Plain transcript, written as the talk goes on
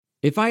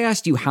If I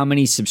asked you how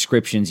many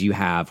subscriptions you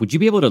have, would you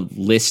be able to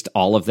list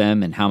all of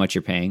them and how much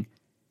you're paying?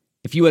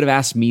 If you would have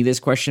asked me this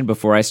question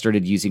before I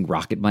started using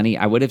Rocket Money,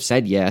 I would have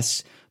said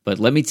yes, but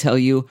let me tell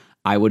you,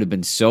 I would have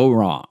been so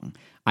wrong.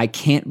 I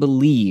can't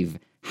believe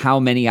how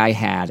many I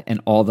had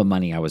and all the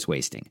money I was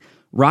wasting.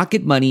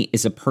 Rocket Money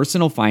is a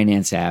personal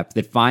finance app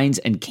that finds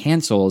and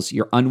cancels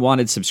your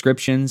unwanted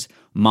subscriptions,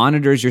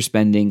 monitors your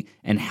spending,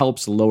 and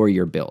helps lower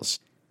your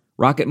bills.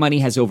 Rocket Money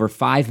has over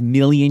 5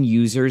 million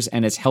users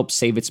and has helped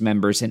save its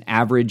members an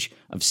average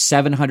of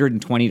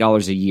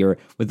 $720 a year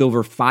with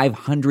over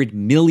 500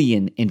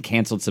 million in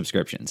canceled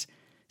subscriptions.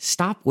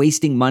 Stop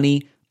wasting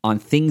money on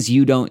things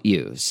you don't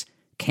use.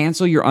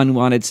 Cancel your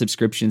unwanted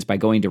subscriptions by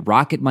going to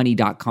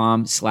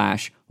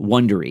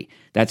rocketmoney.com/Wondery.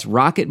 That's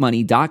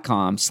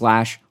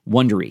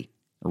rocketmoney.com/Wondery.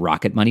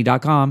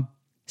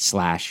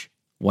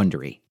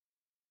 rocketmoney.com/Wondery.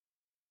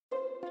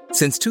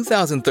 Since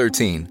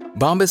 2013,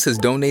 Bombas has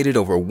donated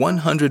over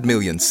 100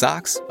 million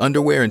socks,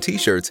 underwear, and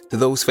T-shirts to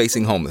those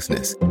facing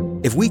homelessness.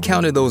 If we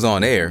counted those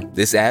on air,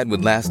 this ad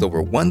would last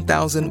over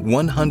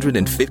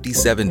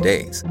 1,157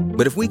 days.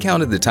 But if we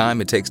counted the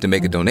time it takes to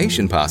make a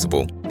donation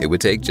possible, it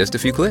would take just a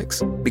few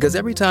clicks. Because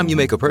every time you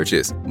make a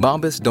purchase,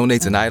 Bombas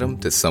donates an item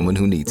to someone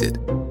who needs it.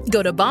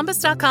 Go to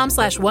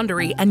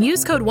bombas.com/Wondery and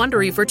use code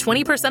Wondery for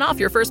 20% off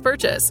your first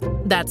purchase.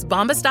 That's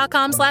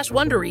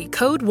bombas.com/Wondery,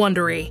 code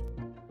Wondery.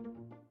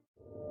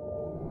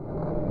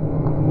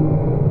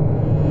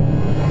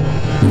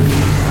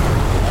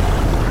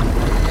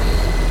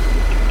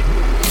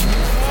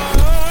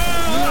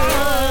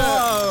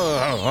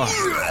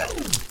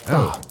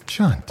 Oh,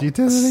 Chunt, you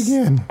did it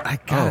again. I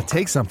gotta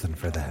take something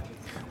for that.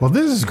 Well,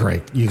 this is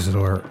great,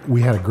 Usador.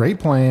 We had a great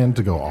plan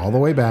to go all the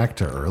way back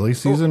to early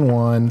season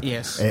 1.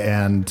 Yes.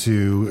 And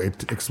to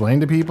explain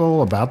to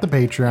people about the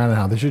Patreon and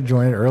how they should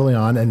join it early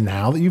on. And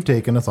now that you've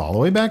taken us all the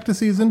way back to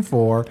season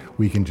 4,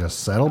 we can just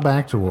settle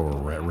back to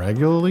what we're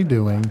regularly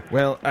doing.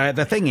 Well,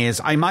 the thing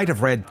is, I might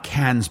have read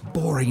Can's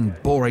boring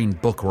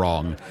book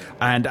wrong.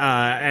 And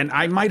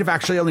I might have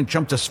actually only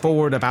jumped us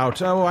forward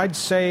about, I'd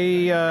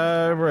say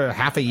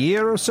half a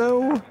year or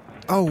so.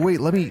 Oh,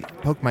 wait, let me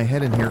poke my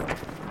head in here.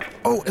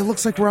 Oh, it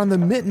looks like we're on the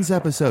Mittens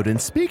episode.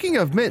 And speaking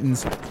of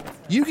Mittens,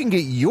 you can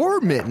get your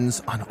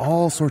Mittens on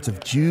all sorts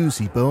of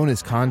juicy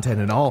bonus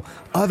content and all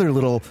other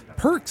little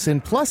perks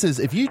and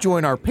pluses if you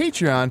join our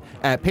Patreon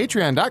at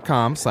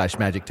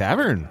patreon.com/Magic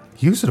Tavern.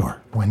 Usador,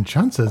 when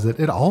Chunt says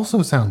it, it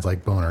also sounds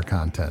like boner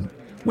content.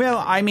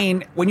 Well, I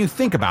mean, when you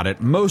think about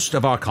it, most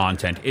of our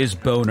content is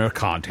boner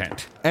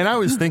content. And I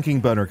was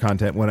thinking boner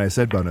content when I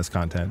said bonus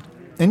content.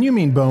 And you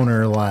mean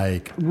boner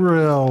like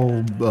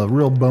real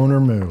boner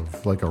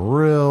move, like a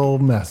real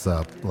mess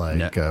up,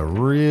 like a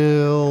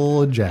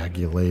real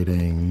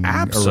ejaculating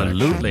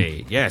Absolutely.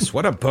 erection. Yes,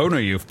 what a boner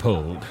you've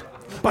pulled.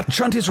 But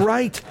Chunt is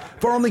right.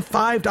 For only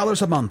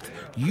 $5 a month,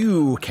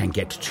 you can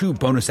get 2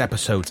 bonus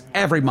episodes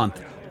every month,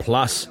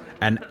 plus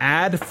an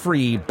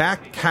ad-free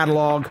back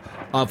catalog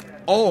of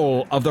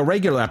all of the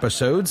regular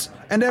episodes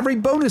and every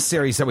bonus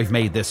series that we've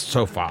made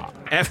so far.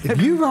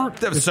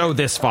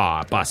 This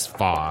far, bus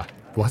far.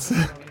 What's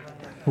that?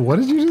 What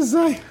did you just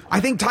say? I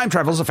think time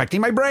travel's affecting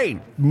my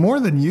brain. More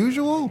than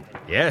usual?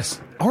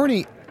 Yes.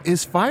 Arnie,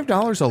 is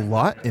 $5 a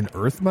lot in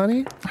Earth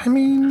money? I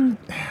mean,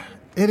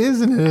 it is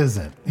and it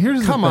isn't.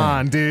 Here's Come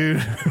on,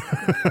 dude.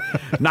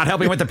 Not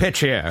helping with the pitch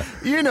here.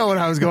 You know what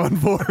I was going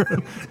for.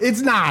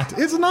 It's not.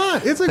 It's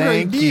not. It's a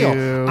Thank great deal.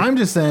 you. I'm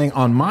just saying,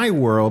 on my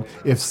world,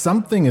 if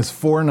something is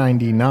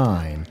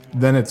 $4.99,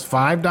 then it's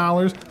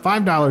 $5.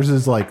 $5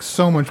 is like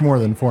so much more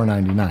than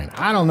 $4.99.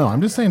 I don't know.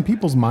 I'm just saying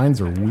people's minds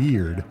are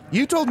weird.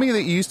 You told me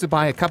that you used to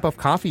buy a cup of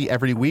coffee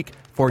every week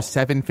for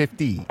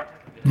 $7.50.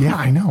 Yeah,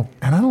 I know.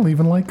 And I don't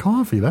even like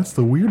coffee. That's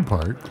the weird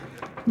part.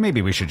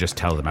 Maybe we should just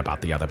tell them about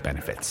the other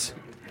benefits.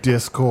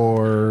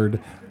 Discord,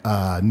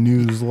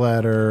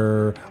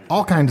 newsletter,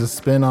 all kinds of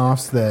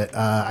spin-offs that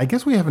I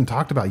guess we haven't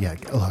talked about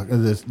yet.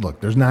 Look,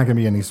 there's not going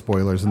to be any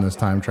spoilers in this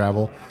time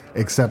travel,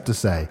 except to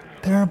say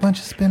there are a bunch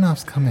of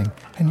spin-offs coming,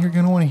 and you're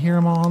going to want to hear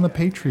them all on the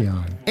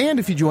Patreon. And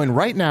if you join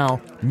right now,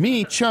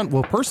 me, Chunt,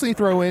 will personally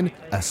throw in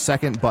a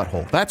second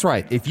butthole. That's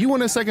right. If you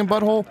want a second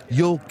butthole,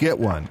 you'll get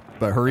one.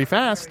 But hurry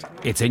fast.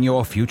 It's in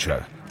your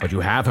future, but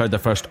you have heard the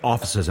first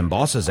Officers and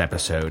Bosses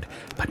episode,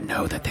 but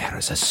know that there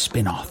is a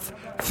spin-off.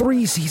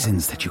 3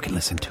 seasons that you can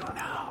listen to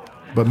now.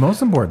 But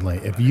most importantly,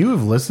 if you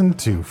have listened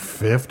to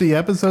 50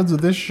 episodes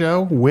of this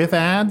show with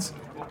ads,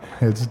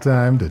 it's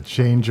time to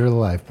change your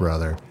life,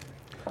 brother.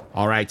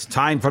 All right,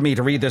 time for me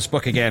to read this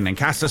book again and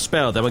cast a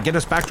spell that will get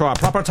us back to our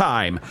proper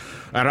time.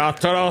 I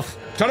forgot I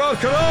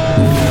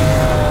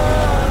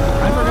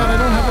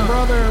don't have a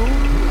brother.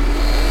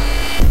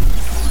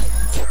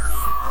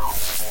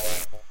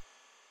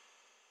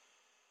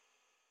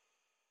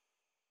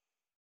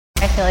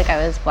 I feel like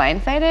I was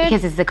blindsided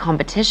because it's a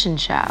competition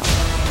show.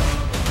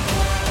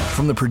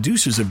 From the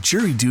producers of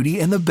Jury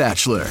Duty and The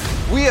Bachelor.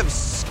 We have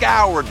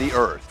scoured the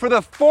earth for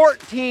the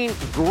 14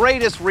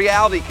 greatest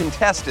reality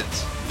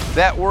contestants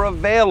that were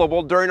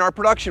available during our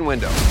production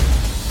window.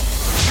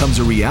 becomes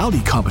a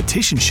reality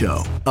competition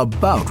show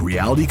about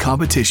reality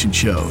competition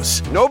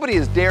shows. Nobody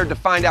has dared to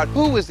find out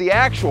who is the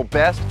actual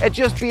best at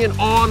just being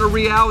on a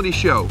reality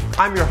show.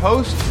 I'm your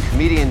host,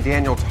 comedian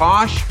Daniel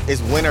Tosh.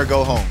 It's win or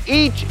go home.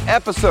 Each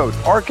episode,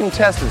 our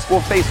contestants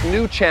will face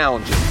new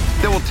challenges.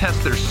 They will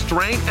test their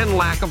strength and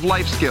lack of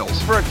life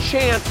skills for a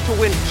chance to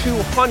win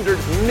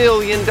 $200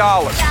 million.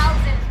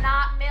 Thousands,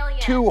 not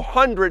millions.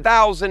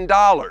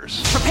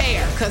 $200,000.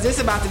 Prepare, because it's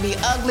about to be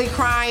ugly,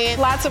 crying,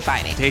 lots of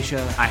fighting. Tasha,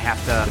 I have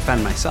to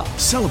defend myself.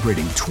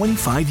 Celebrating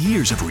 25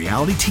 years of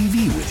reality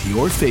TV with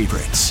your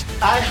favorites.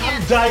 I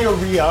have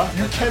diarrhea.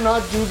 You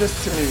cannot do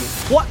this to me.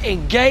 What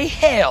in gay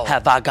hell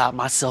have I got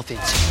myself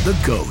into? The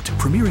GOAT,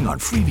 premiering on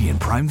Freevee and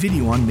Prime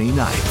Video on May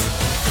 9th.